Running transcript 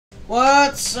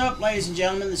What's up, ladies and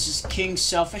gentlemen? This is King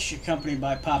Selfish, accompanied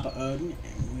by Papa Odin,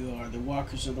 and we are the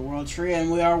Walkers of the World Tree,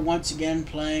 and we are once again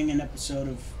playing an episode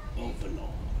of Overlord.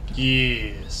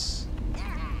 Yes.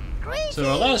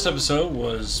 So our last episode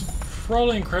was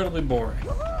probably incredibly boring.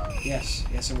 Yes,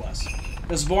 it was. It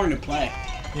was boring to play.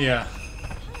 Yeah.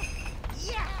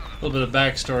 A little bit of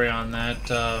backstory on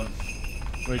that.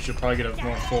 We should probably get a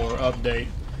more fuller update.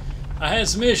 I had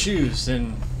some issues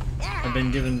and I've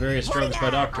been given various drugs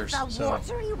by doctors, so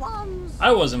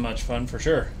I wasn't much fun for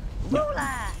sure. Ruler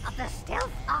of the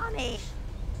Stealth Army.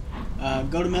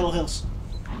 Go to Metal Hills.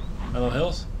 Metal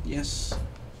Hills? Yes.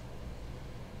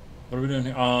 What are we doing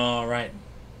here? Oh, right.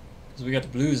 Because we got the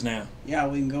blues now. Yeah,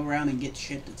 we can go around and get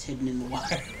shit that's hidden in the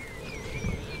water.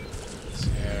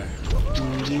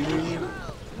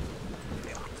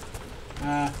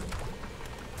 Yeah.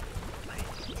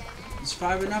 Is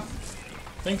 5 enough?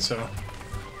 I think so.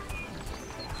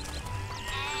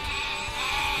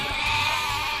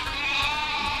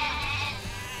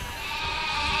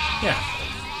 Yeah.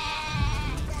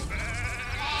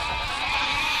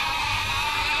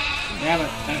 Yeah,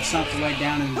 but that's not the way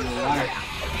down into the water.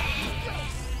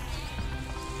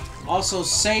 Also,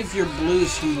 save your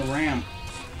blues from the ram.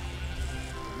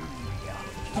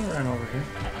 I ran over here.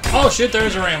 Oh shit,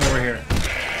 there's a ram over here.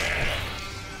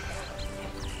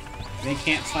 They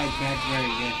can't fight back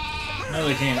very good. No,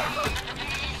 they can't.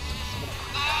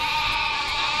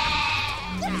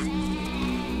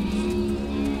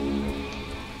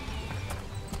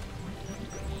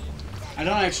 I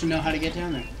don't actually know how to get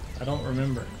down there. I don't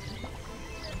remember.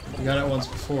 We got it once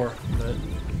before, but...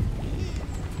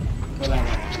 Go that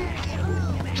way.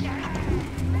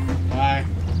 Bye.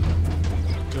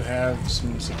 To have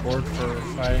some support for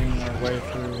fighting our way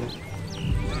through...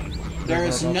 There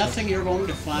is nothing you're going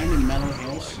to find in Metal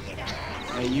Hills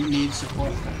that you need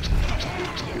support for.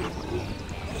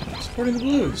 Supporting the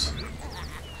blues.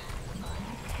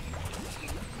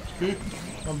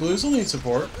 Well, blues will need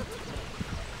support.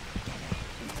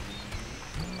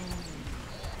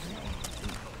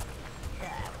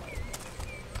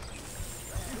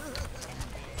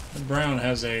 The brown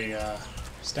has a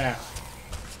staff.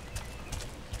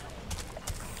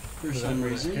 For some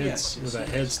reason, yes. With a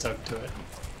head stuck to it.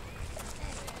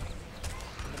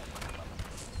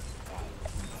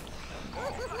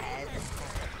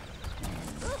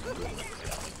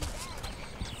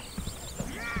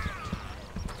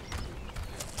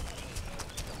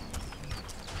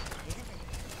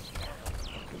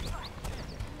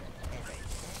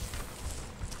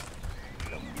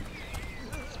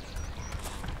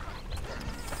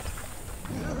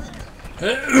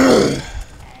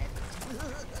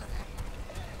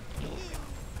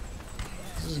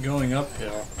 This is going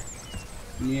uphill.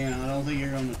 Yeah, I don't think you're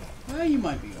going to... Well, you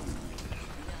might be going to...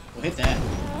 Well, hit that.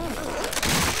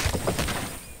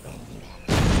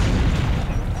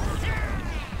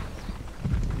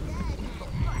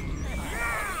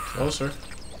 Closer.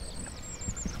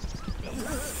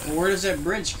 Well, where does that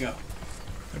bridge go?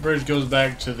 The bridge goes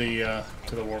back to the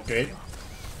warp gate.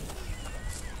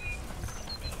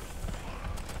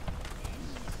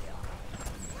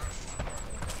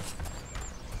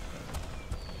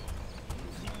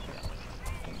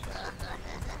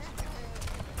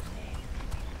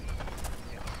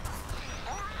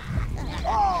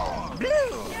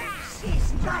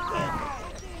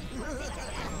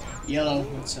 Yellow,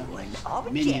 what's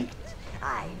up? Minion.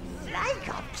 I like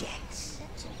objects.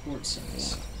 It's a horde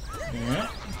size. Yeah.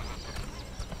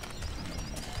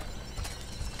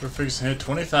 We're fixing to hit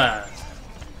 25.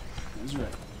 That's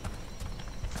right.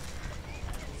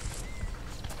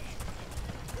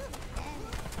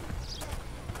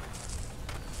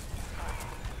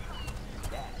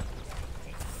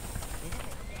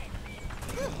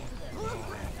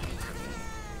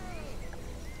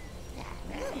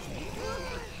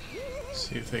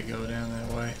 See if they go down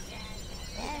that way.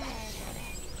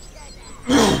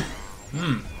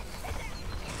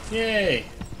 Yay!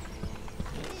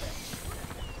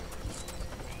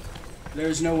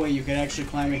 There's no way you could actually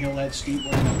climb a hill that steep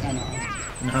with no kind of...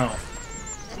 No.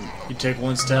 You take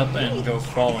one step and go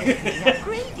falling.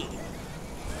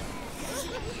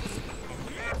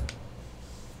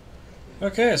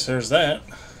 Okay, so there's that.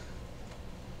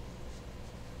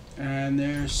 And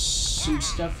there's some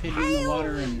stuff hidden in the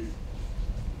water and...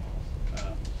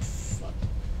 fuck.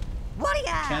 Warrior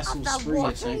Castle of the Spree, I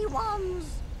watery think. ones.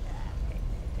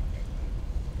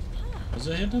 Was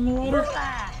it hidden in the water?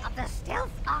 Ruler of the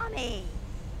Stealth Army.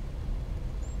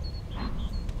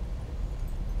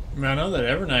 I mean, I know that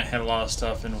Evernight had a lot of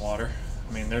stuff in water.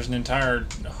 I mean, there's an entire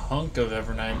hunk of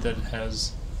Evernight that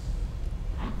has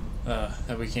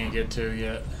that we can't get to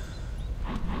yet.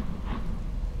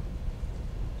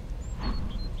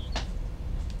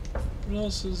 What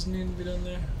else is needing to be done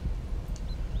there?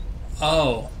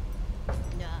 Oh.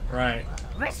 Right.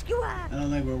 Rescuer! I don't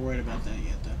think we're worried about that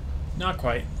yet, though. Not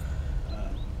quite.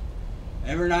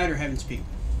 Evernight or Heaven's Peak?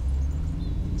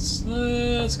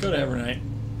 Let's go to Evernight.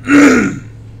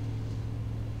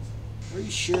 Are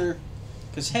you sure?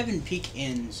 Because Heaven Peak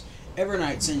ends.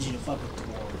 Evernight sends you to fuck with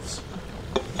dwarves.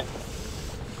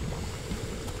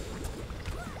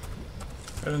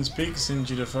 Heaven's Peak sends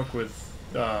you to fuck with,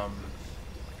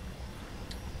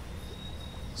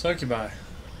 Succubi.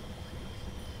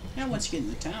 Yeah, once you get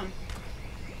into town.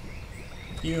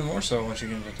 Even more so once you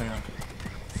get into town.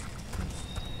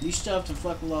 You still have to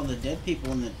fuck with all the dead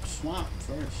people in the swamp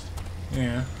first.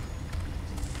 Yeah.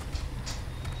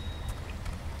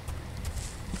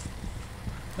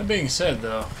 That being said,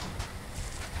 though,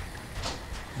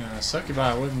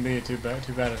 Succubi wouldn't be too bad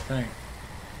a thing.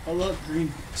 Oh look,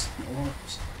 green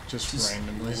orbs. Just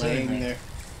randomly laying sitting there.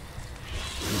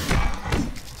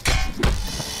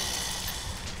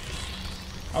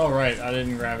 Oh right, I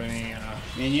didn't grab any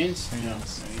Minions?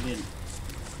 minions. No, you didn't.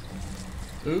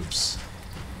 Oops.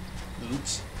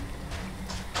 Oops.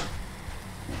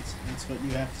 That's what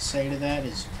you have to say to that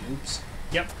is oops.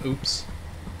 Yep, oops.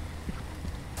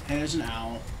 Hey, there's an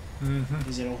owl. Mm-hmm.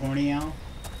 Is it a horny owl?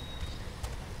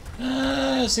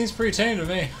 It seems pretty tame to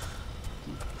me.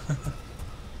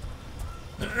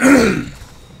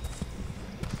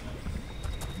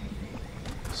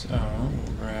 So,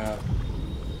 we'll grab...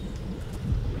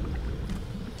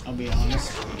 I'll be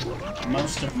honest.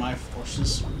 Most of my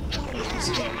forces when I play this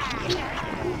game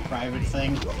private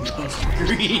thing goes to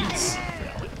greens.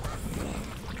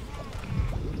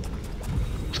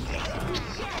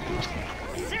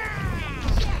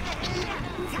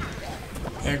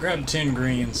 Yeah, grab 10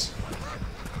 greens.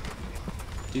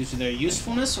 Due to their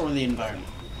usefulness or the environment?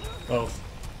 Both.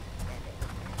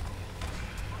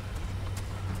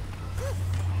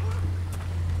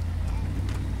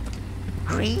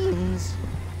 Greens.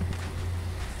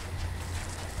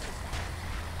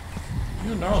 You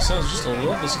know, Gnarl sounds just a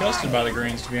little disgusted by the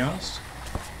greens, to be honest.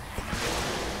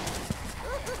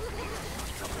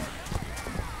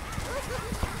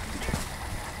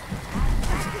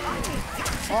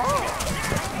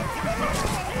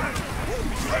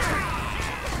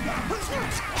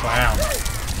 Wow.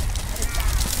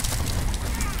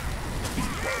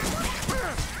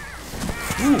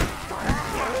 Ooh.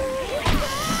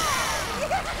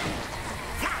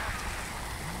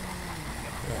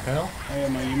 The hell? Hey,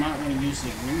 Emma, you might want to use the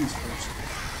greens first.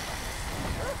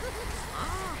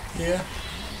 Yeah.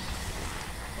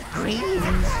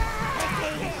 Greens.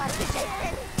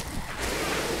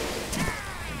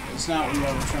 It's not what you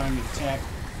were trying to attack.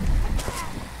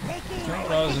 Not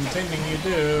what I was intending you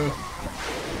do.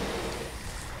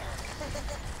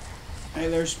 Hey,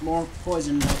 there's more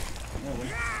poison left.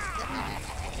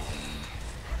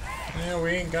 Yeah, we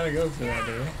ain't gotta go for that,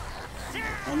 do we?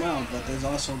 Oh no, but there's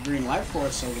also green life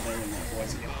force over there in that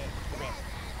poison.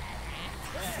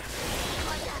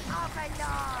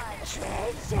 Overlord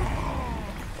treasure.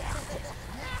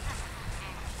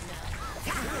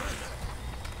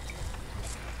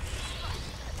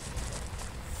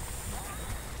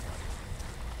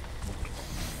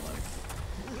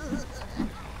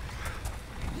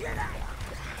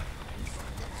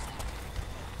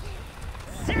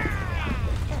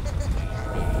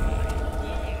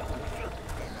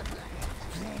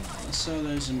 So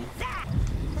there's an...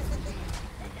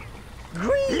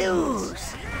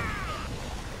 Blues.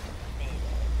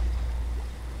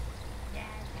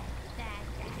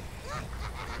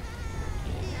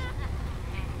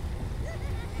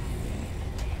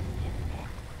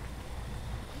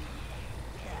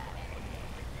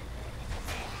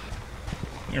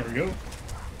 There we go.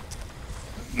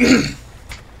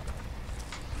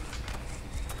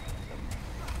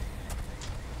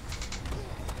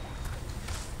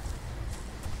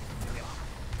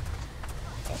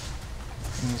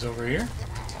 Things over here.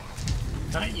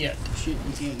 Not yet. Shit,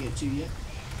 you can't get to yet.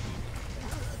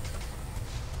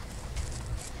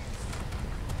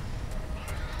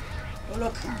 Oh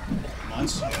look,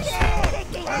 monsters.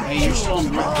 Hey, you're still on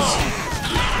the ropes.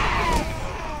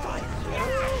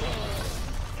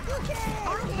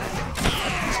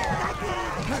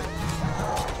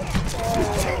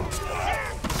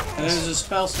 There's a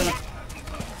spell stuff.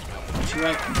 To your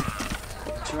right.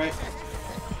 To your right.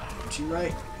 To your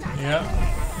right. Yeah.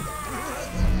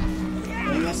 I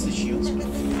think that's the shield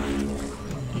spell.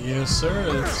 Yes, sir.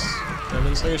 That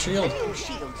is like a shield.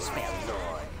 Shield spell,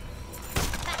 Lord.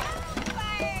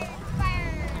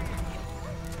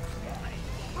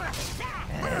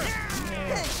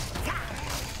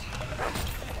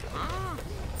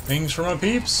 Things for my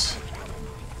peeps.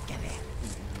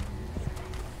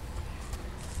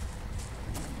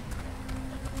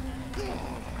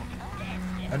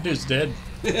 That dude's dead.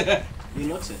 He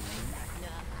looks it.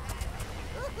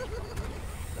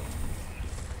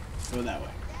 Go that way.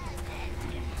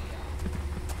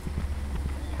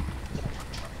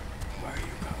 Where are you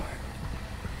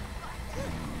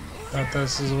going? Thought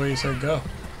this is the way you said go.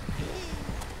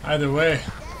 Either way,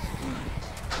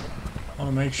 I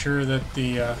want to make sure that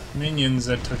the minions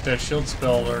that took that shield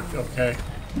spell are okay.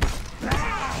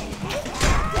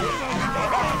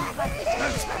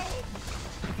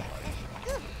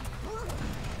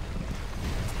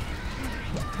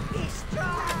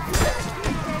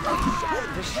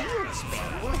 The shield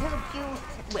spell will help you,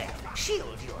 well,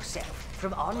 shield yourself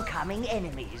from oncoming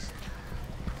enemies.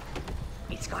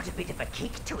 It's got a bit of a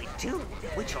kick to it too,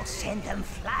 which will send them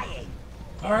flying.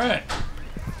 All right.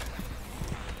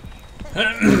 Go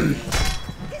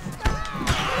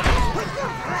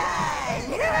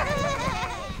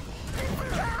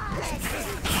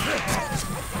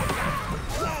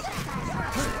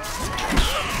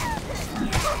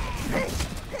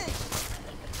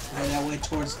that way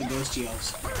towards the ghosty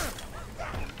elves.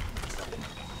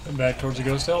 And back towards the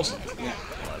ghost elves. Yeah.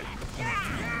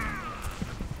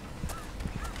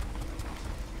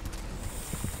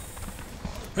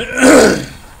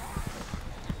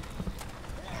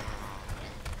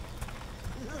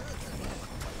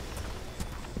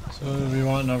 So what are we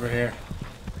wanting over here?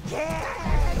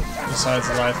 Besides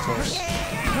the life force.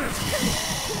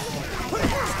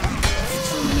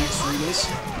 Turn the next release.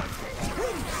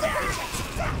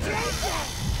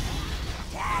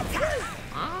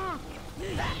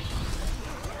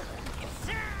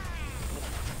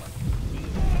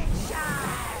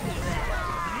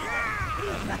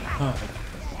 Huh.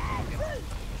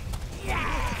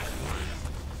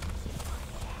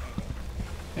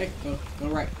 Hey, go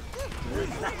right.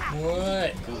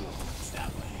 What? Go that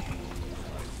way.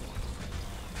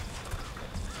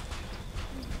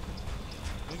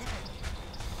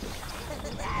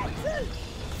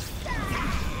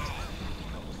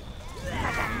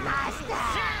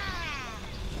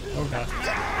 Okay.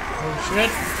 Oh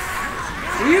shit.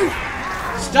 You!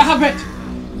 Stop it!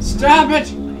 Stop it!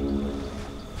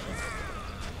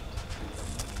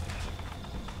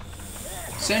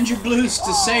 Send your blues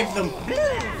to save them.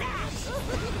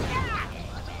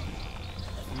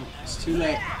 It's too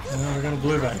late. Oh, we got a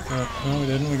blue back. No, we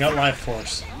didn't. We got life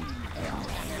force.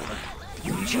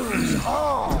 You choose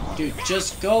all. Dude,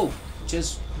 just go.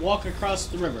 Just walk across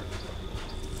the river.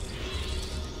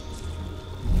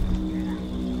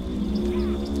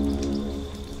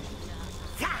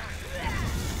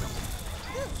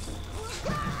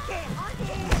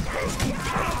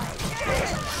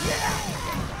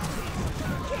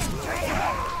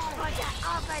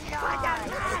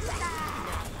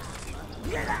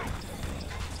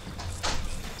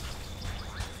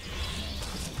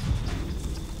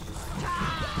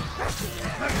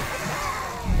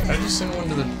 I just sent one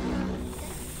to the...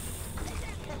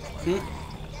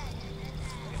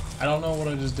 I don't know what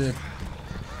I just did.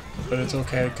 But it's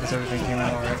okay, because everything came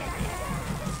out alright.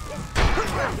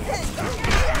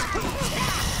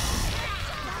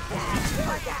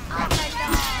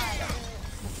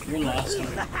 You're lost.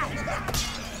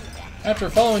 After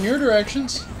following your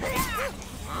directions.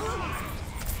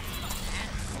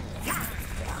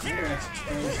 Your direction's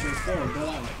fairly straightforward. Go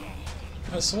that way.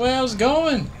 That's the way I was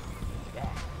going.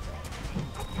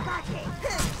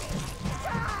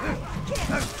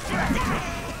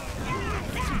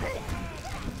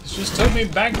 This just took me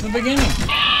back to the beginning.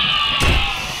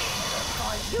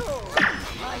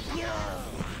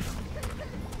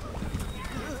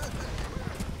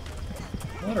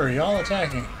 What are y'all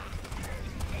attacking?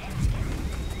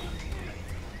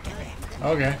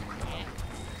 Okay.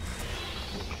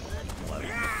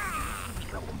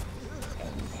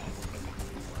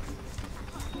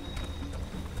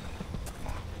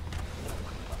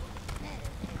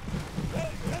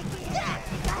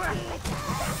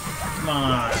 Come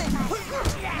on.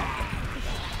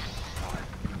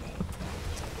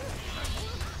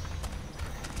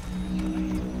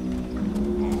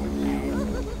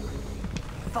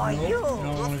 For Nope, you. I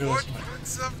don't want to go this way.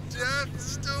 Footprints of death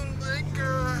still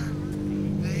linger.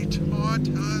 They taught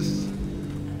us.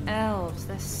 Elves,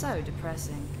 they're so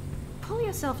depressing. Pull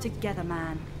yourself together,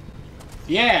 man.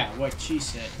 Yeah, what she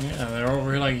said. Yeah, they're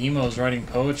over here like emos writing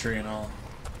poetry and all.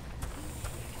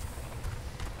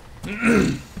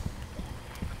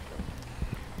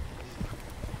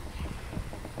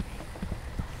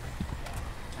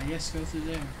 I guess go through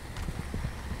there.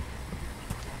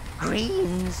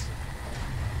 Greens.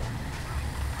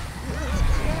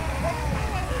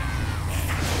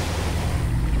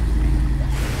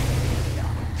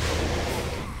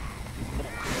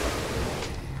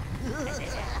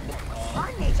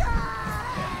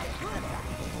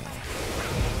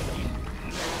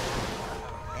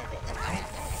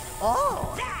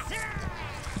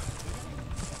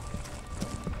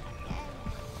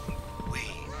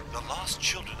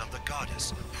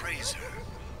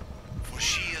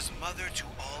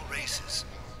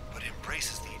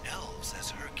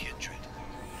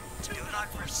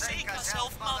 forsake us,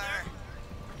 Elf Mother?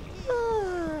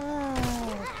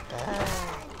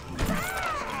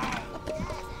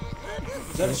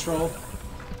 Is that a troll?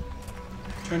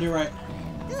 Turn to your right.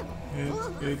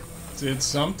 It's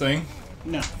something.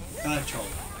 No, not a troll.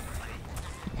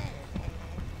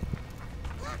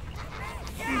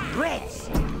 Reds.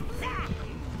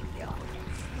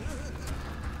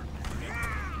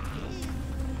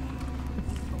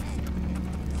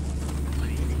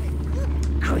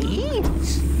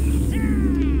 Greens.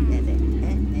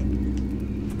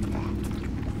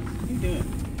 What are you doing?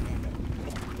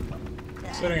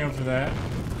 Setting up for that.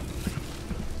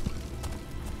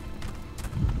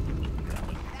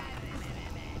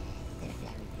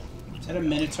 Is that a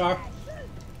minotaur?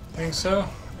 Think so?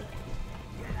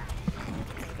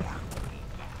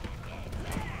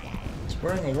 It's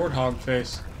wearing a warthog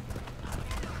face.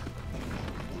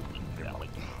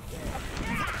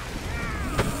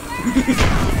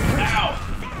 Ow!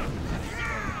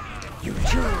 You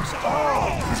choose all.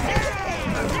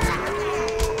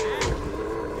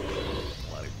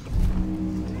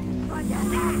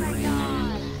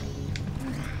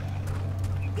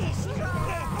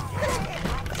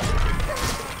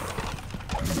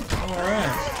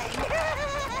 Alright.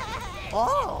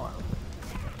 Oh.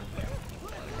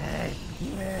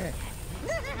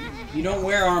 You don't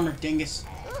wear armor, dingus.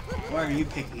 Why are you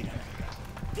picking it up?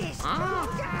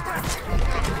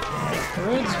 The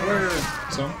Reds wear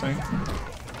something.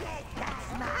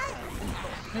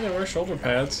 Yeah, they wear shoulder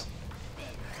pads.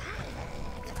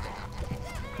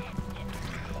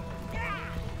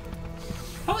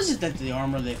 How is it that the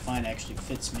armor they find actually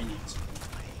fits minions?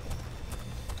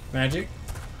 Magic.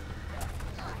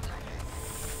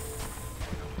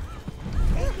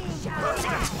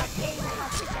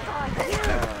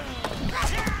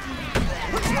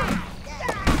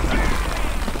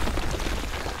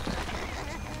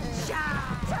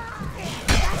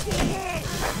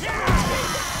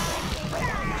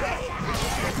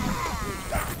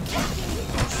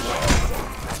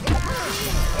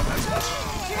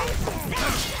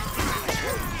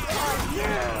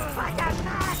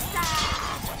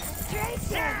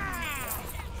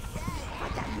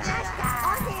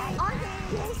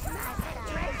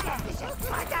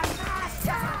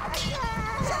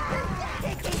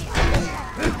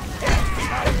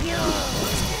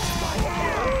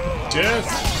 Death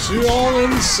to all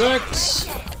insects!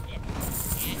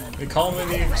 They call me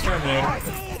the exterminator.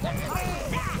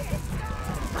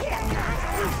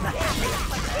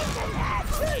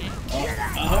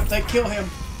 I hope they kill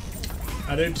him.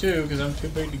 I do too, because I'm too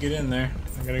big to get in there.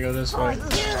 I gotta go this way.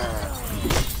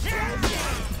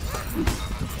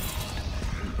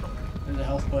 There's a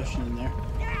health potion in there.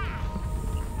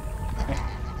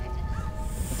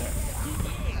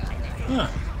 Huh.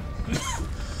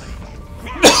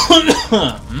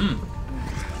 Have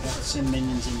to send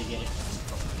minions in to get it.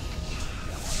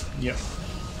 Yep.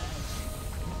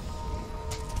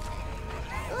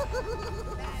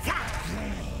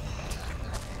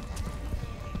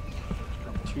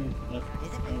 Two left.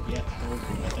 Oh, yeah, gold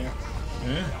right there.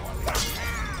 Yeah.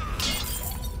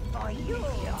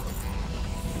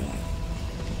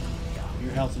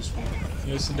 Your health is full.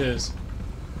 Yes, it is.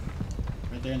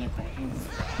 Right there in the corner.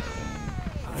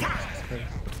 Okay.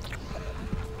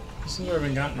 This is where I've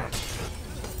been gotten.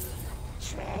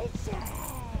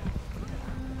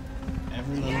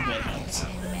 Every little bit helps.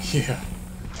 Yeah.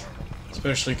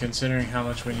 Especially considering how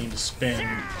much we need to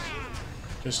spend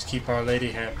just to keep Our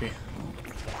Lady happy.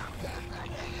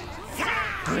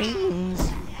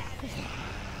 Greens.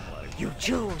 You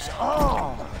choose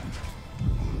all.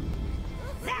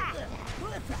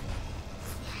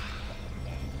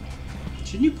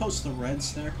 Shouldn't you post the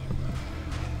reds there?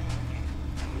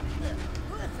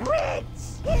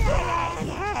 Reds.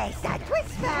 Yes, that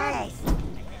was nice.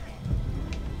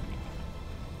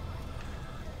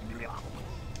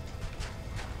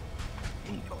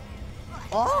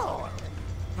 Oh,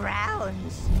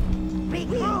 browns. Big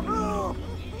boo boo.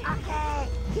 Okay,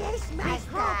 yes,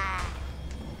 master.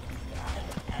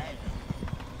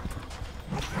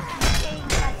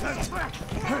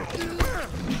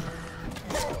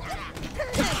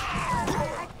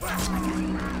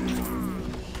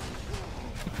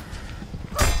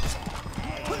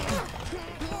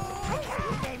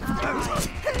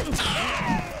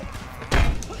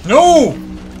 No!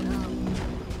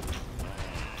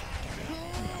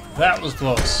 That was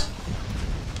close.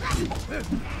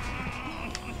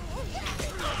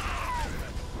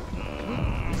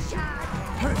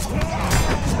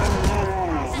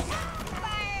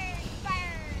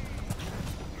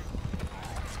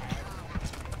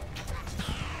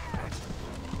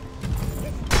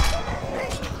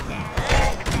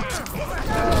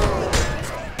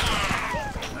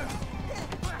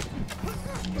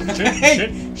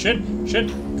 Shit.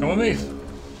 Come with me.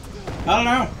 I don't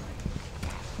know.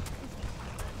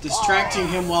 Distracting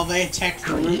him while they attack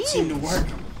the root seemed to work.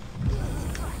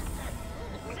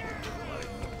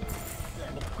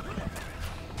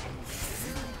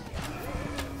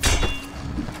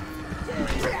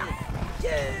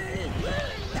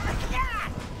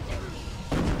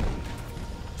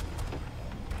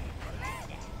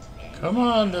 Come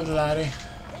on, little laddie.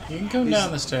 You can come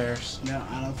down the stairs. No,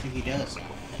 I don't think he does.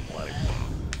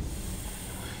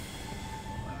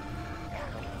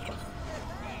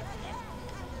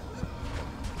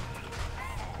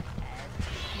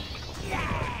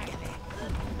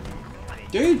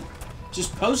 Dude,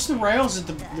 just post the rails at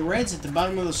the reds at the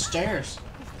bottom of the stairs.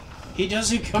 He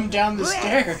doesn't come down the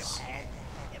stairs.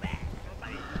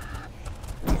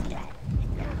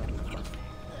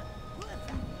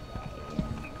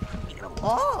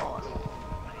 Oh.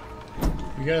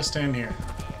 You gotta stand here.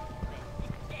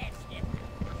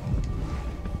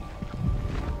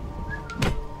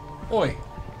 Oi.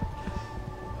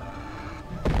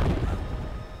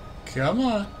 Come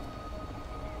on.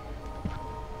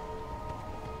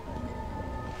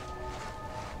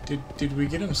 Did we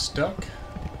get him stuck?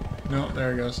 No,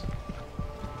 there he goes.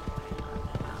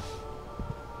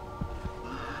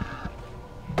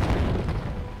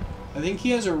 I think he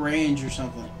has a range or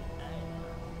something.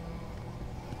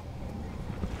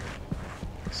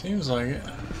 Seems like it.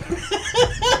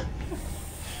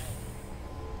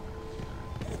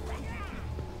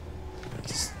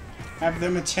 Just have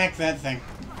them attack that thing.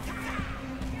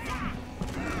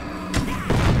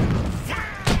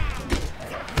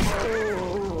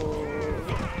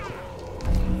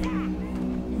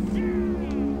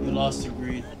 You lost your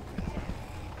greed.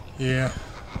 Yeah.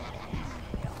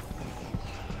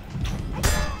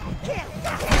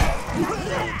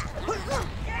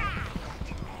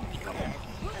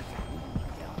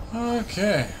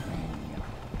 Okay.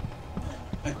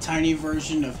 A tiny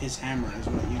version of his hammer is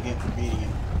what you get for beating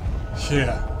him.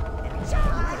 Yeah.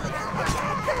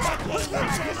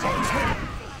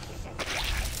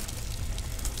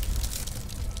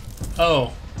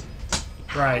 Oh.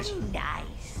 Right.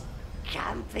 Nice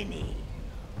company.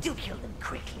 Do kill them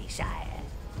quickly, sire.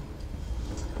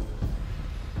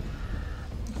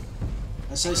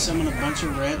 I say summon a bunch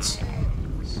of reds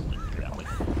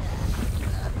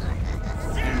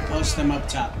and post them up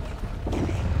top.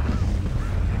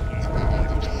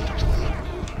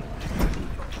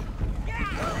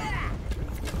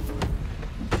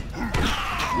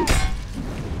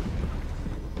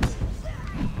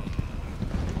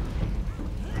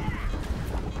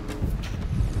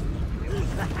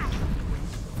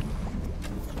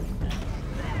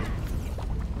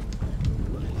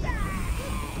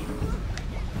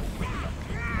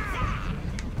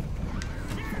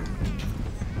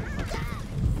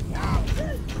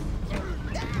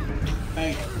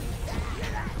 Hey.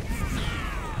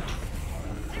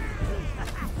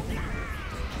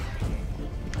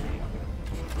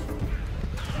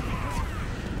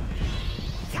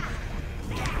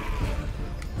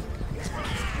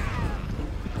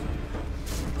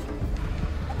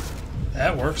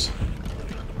 That works.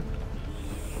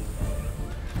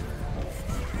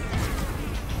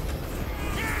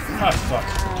 Ah, fuck.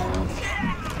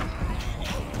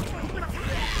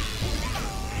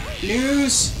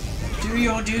 Lose! Do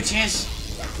your duties!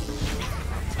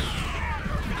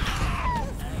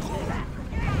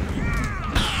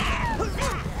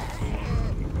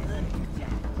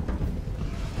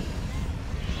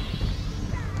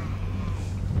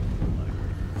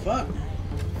 Fuck.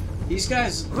 These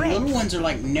guys, the little ones are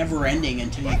like never ending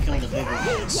until you kill the big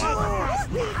ones.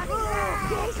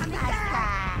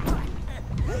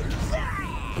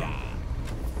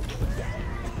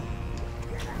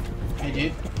 Hey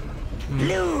dude.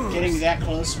 Getting that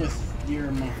close with your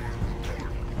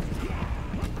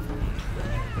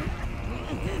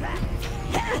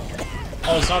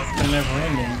Oh, it's not the never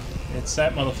ending. It's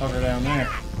that motherfucker down there.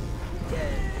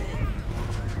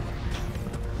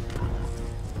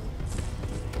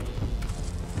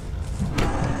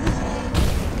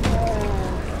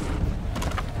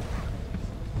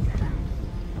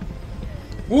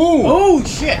 Ooh! Oh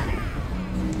shit!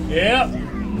 Yep.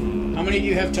 How many do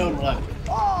you have total left?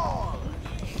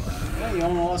 Yeah, you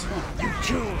only lost one. You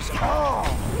choose all.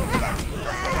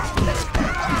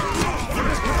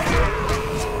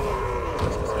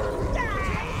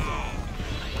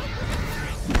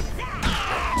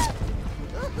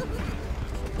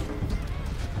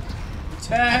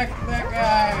 Attack that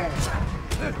guy!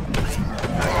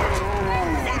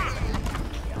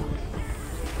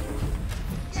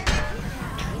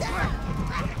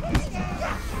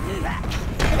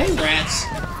 Hey, rats!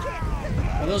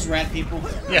 those rat people?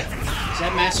 Yeah. Is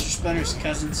that Master Splinter's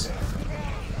cousins?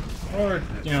 Or,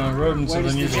 you know, rodents of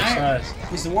unusual size.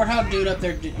 Is the warthog dude up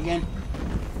there again?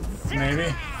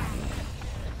 Maybe.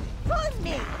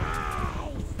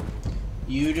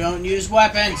 You don't use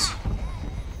weapons.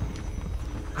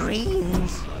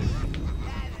 Greens.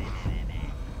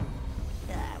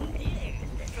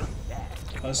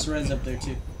 Oh, Seren's up there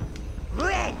too.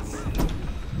 Reds.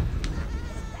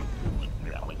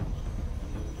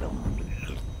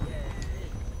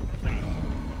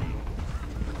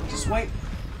 Just wait.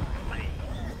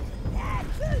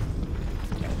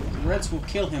 The Reds will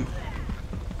kill him.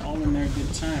 All in their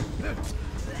good time.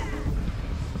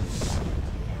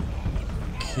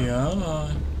 Come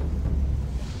on.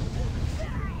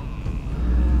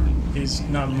 He's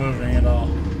not moving at all.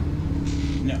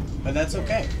 No, but that's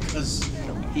okay, because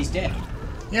he's dead.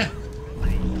 Yeah.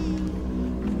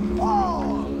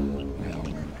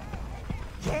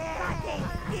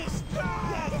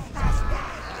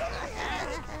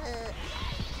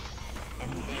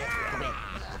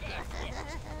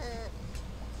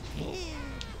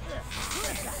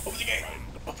 Open the gate.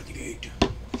 Open the gate.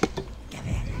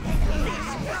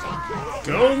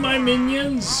 Go, my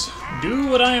minions! Do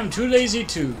what I am too lazy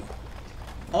to.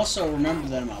 Also, remember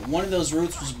that one of those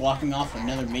routes was blocking off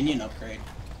another minion upgrade.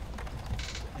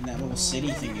 In that little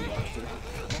city thing you walked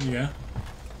through. Yeah.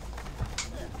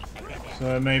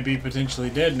 So it may be potentially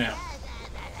dead now.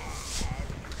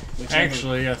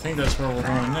 Actually, I think that's where we're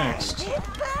going next.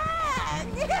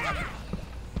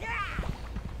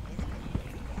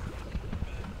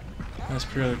 That's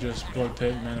purely just blood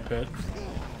pit and mana pit.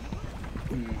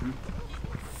 Mm-hmm.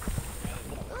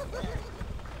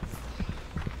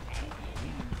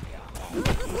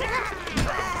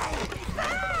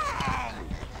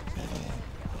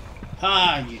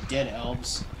 Ah, you dead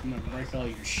elves. I'm gonna break all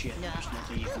your shit. There's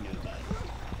nothing you can do about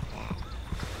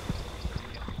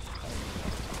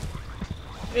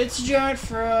it. It's a giant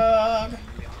frog!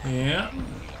 Yeah.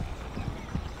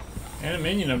 And a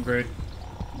minion upgrade.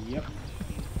 Yep.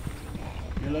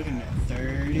 You're looking at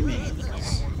 30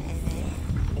 minions.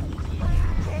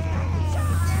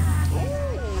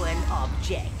 Oh, an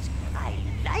object. I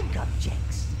like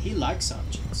objects. He likes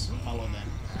objects. Follow them.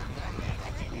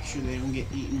 Make sure they don't get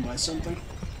eaten by something.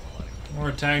 We're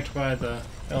attacked by the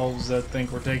elves that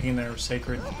think we're taking their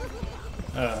sacred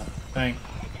thing.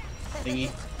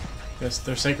 Thingy. Yes,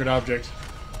 their sacred object.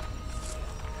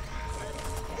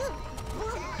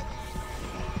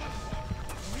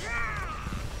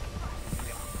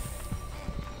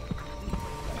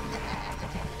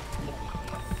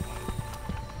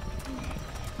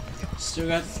 Still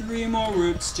got 3 more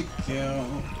routes to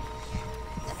go.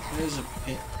 There's a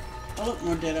pit. Oh look,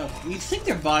 more dead elf. You'd think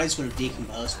their bodies would have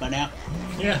decomposed by now.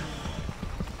 Yeah.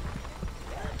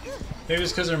 Maybe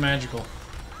it's because they're magical.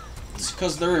 It's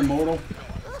because they're immortal.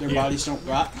 Their bodies don't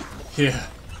rot. Yeah.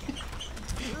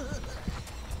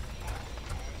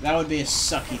 That would be a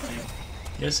sucky thing.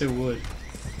 Yes, it would.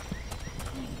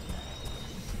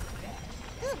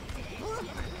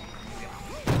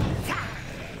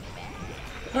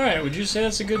 Alright, would you say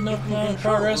that's a good enough amount of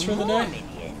progress for the day?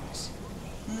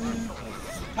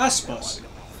 I suppose.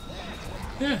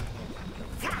 Yeah.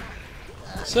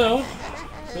 So,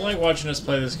 if you like watching us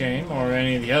play this game, or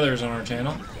any of the others on our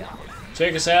channel,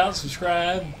 check us out,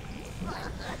 subscribe,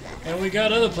 and we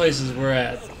got other places we're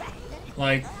at,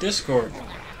 like Discord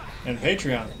and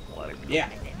Patreon. Yeah.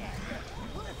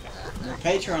 The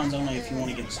Patreon's only if you want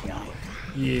to give us money.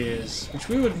 Yes, which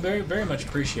we would very, very much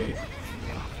appreciate.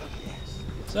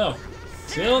 So,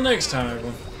 see you all next time,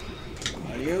 everyone.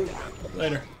 Adios.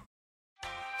 Later.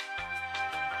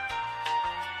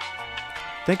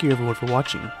 Thank you everyone for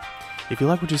watching. If you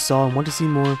like what you saw and want to see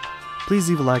more, please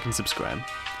leave a like and subscribe.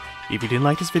 If you didn't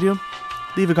like this video,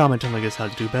 leave a comment telling us how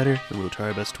to do better and we'll try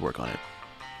our best to work on it.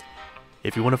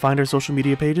 If you want to find our social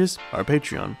media pages, our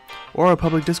Patreon, or our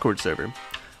public Discord server,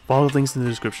 follow the links in the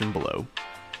description below.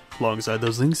 Alongside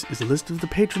those links is a list of the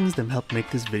patrons that help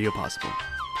make this video possible.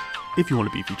 If you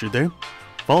want to be featured there,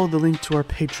 follow the link to our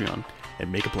Patreon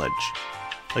and make a pledge.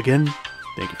 Again,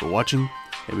 thank you for watching,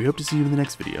 and we hope to see you in the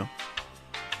next video.